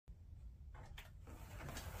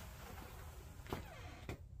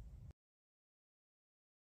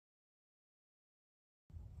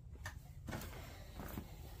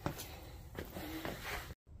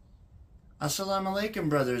Assalamu alaikum,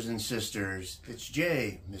 brothers and sisters. It's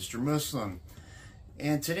Jay, Mr. Muslim.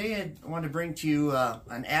 And today I want to bring to you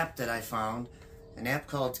an app that I found, an app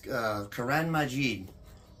called Quran Majid.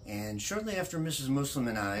 And shortly after Mrs. Muslim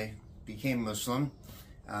and I became Muslim,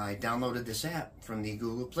 I downloaded this app from the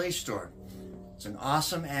Google Play Store. It's an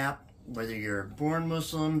awesome app, whether you're born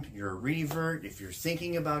Muslim, you're a revert, if you're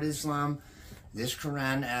thinking about Islam, this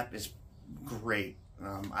Quran app is great.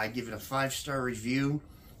 I give it a 5-star review.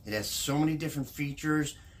 It has so many different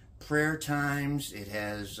features, prayer times, it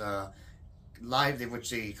has live, which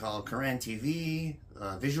they call Quran TV,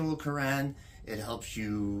 visual Quran. It helps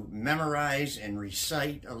you memorize and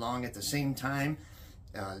recite along at the same time.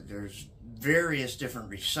 There's various different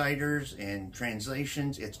reciters and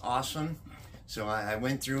translations. It's awesome. So I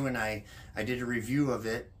went through and I did a review of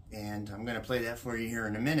it, and I'm going to play that for you here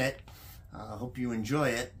in a minute. I hope you enjoy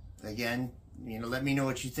it. Again, let me know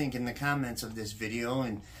what you think in the comments of this video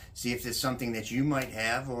and see if it's something that you might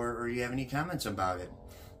have or you have any comments about it.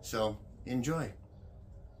 So, enjoy.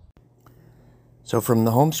 So from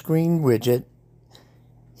the home screen widget,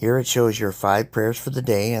 here it shows your 5 prayers for the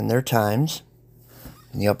day and their times.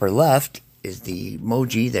 In the upper left is the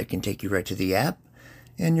emoji that can take you right to the app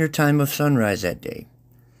and your time of sunrise that day.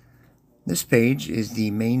 This page is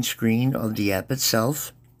the main screen of the app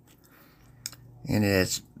itself, and it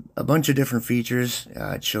has a bunch of different features.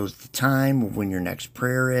 It shows the time of when your next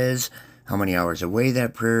prayer is, how many hours away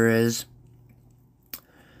that prayer is.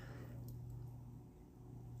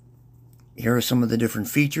 Here are some of the different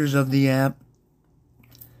features of the app.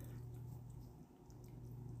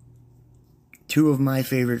 2 of my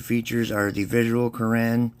favorite features are the visual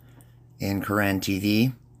Quran and Quran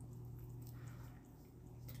TV.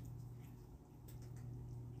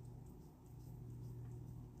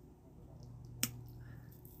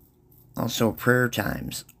 Also, prayer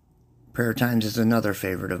times. Prayer times is another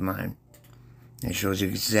favorite of mine. It shows you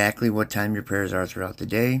exactly what time your prayers are throughout the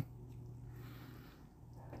day.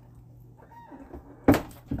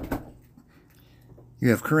 You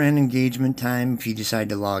have Quran engagement time if you decide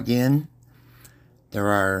to log in. There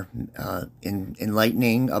are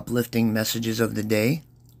enlightening, uplifting messages of the day.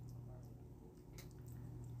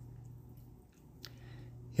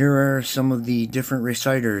 Here are some of the different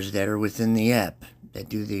reciters that are within the app that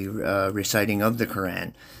do the reciting of the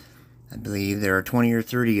Quran. I believe there are 20 or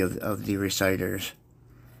 30 of the reciters.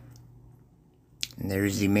 And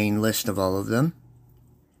there's the main list of all of them.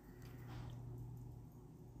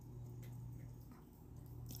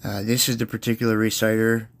 This is the particular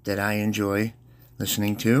reciter that I enjoy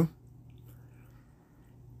listening to.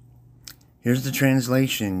 Here's the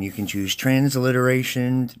translation. You can choose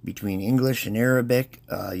transliteration between English and Arabic.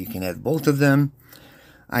 You can have both of them.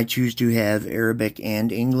 I choose to have Arabic and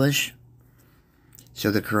English.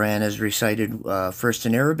 So the Quran is recited first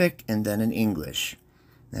in Arabic and then in English.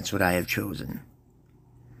 That's what I have chosen.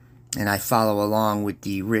 And I follow along with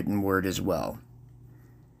the written word as well.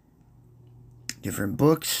 Different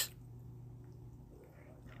books.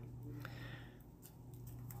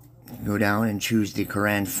 Go down and choose the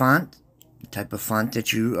Quran font, the type of font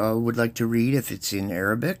that you would like to read if it's in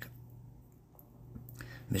Arabic.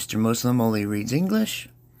 Mr. Muslim only reads English.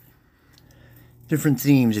 Different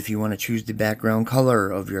themes if you want to choose the background color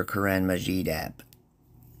of your Quran Majid app.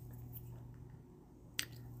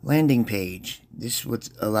 Landing page. This is what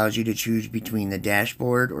allows you to choose between the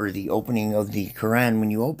dashboard or the opening of the Quran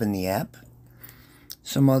when you open the app.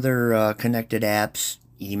 Some other connected apps,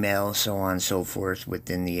 email, so on and so forth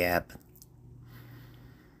within the app.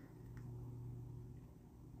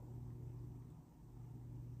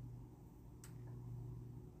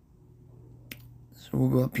 So we'll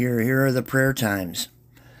go up here. Here are the prayer times.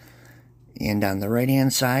 And on the right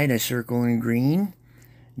hand side, a circle in green.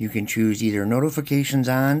 You can choose either notifications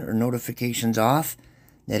on or notifications off.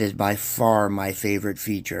 That is by far my favorite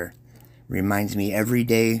feature. Reminds me every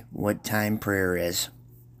day what time prayer is.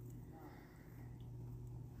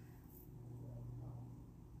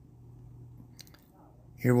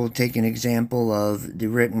 Here we'll take an example of the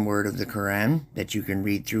written word of the Quran that you can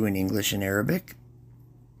read through in English and Arabic.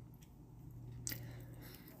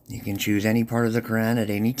 You can choose any part of the Quran at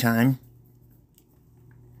any time.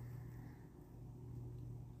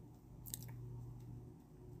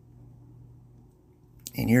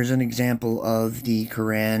 And here's an example of the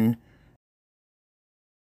Quran.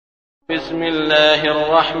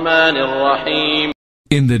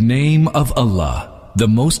 In the name of Allah, the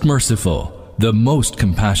most merciful, the most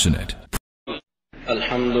compassionate.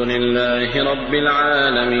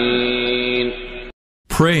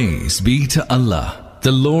 Praise be to Allah,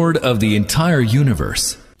 the Lord of the entire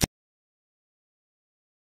universe.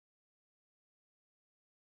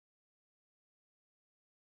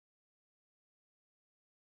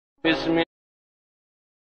 بسم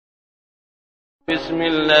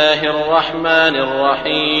الله الرحمن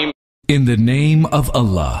الرحيم. In the name of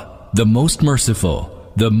Allah, the most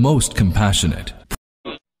merciful, the most compassionate.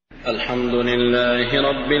 الحمد لله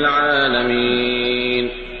رب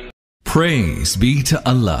العالمين. Praise be to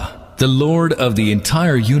Allah, the Lord of the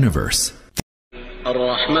entire universe.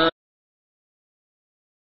 الرحمن.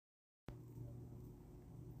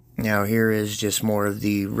 Now here is just more of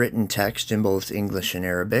the written text in both English and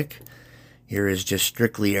Arabic. Here is just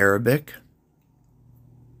strictly Arabic.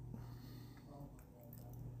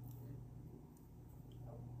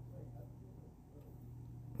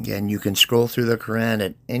 Again, you can scroll through the Quran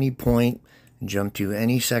at any point and jump to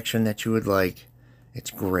any section that you would like.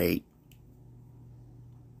 It's great.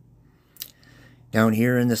 Down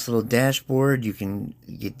here in this little dashboard, you can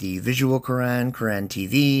get the visual Quran, Quran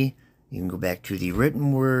TV. You can go back to the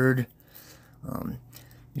written word.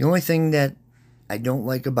 The only thing that I don't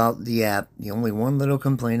like about the app, the only one little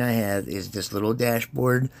complaint I have is this little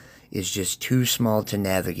dashboard is just too small to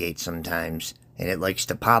navigate sometimes. And it likes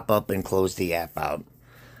to pop up and close the app out.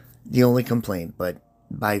 The only complaint, but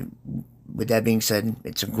with that being said,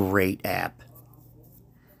 it's a great app.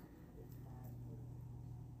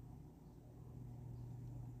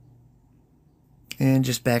 And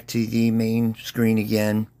just back to the main screen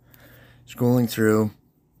again, scrolling through.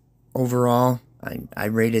 Overall, I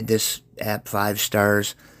rated this app 5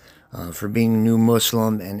 stars for being a new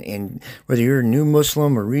Muslim, and whether you're a new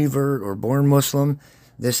Muslim or revert or born Muslim,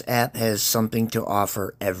 this app has something to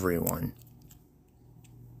offer everyone.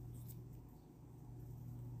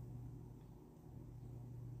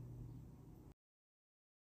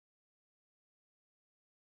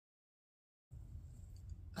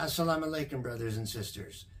 Assalamu alaikum, brothers and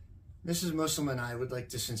sisters. Mrs. Muslim and I would like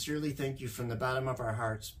to sincerely thank you from the bottom of our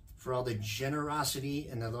hearts for all the generosity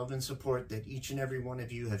and the love and support that each and every one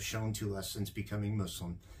of you have shown to us since becoming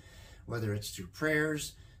Muslim. Whether it's through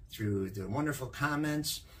prayers, through the wonderful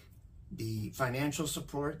comments, the financial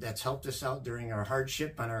support that's helped us out during our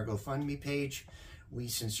hardship on our GoFundMe page, we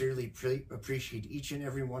sincerely appreciate each and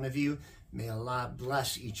every one of you. May Allah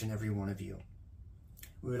bless each and every one of you.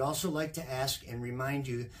 We would also like to ask and remind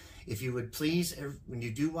you, if you would please, when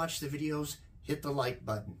you do watch the videos, hit the like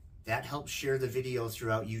button. That helps share the video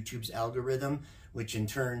throughout YouTube's algorithm, which in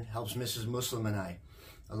turn helps Mrs. Muslim and I,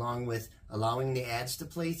 along with allowing the ads to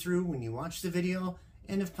play through when you watch the video,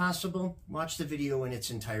 and if possible, watch the video in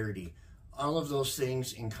its entirety. All of those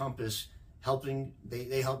things encompass helping,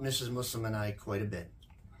 they help Mrs. Muslim and I quite a bit.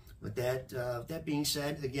 With that being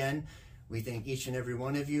said, again, we thank each and every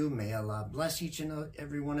one of you. May Allah bless each and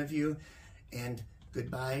every one of you. And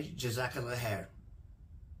goodbye. Jazakumullahukhayra.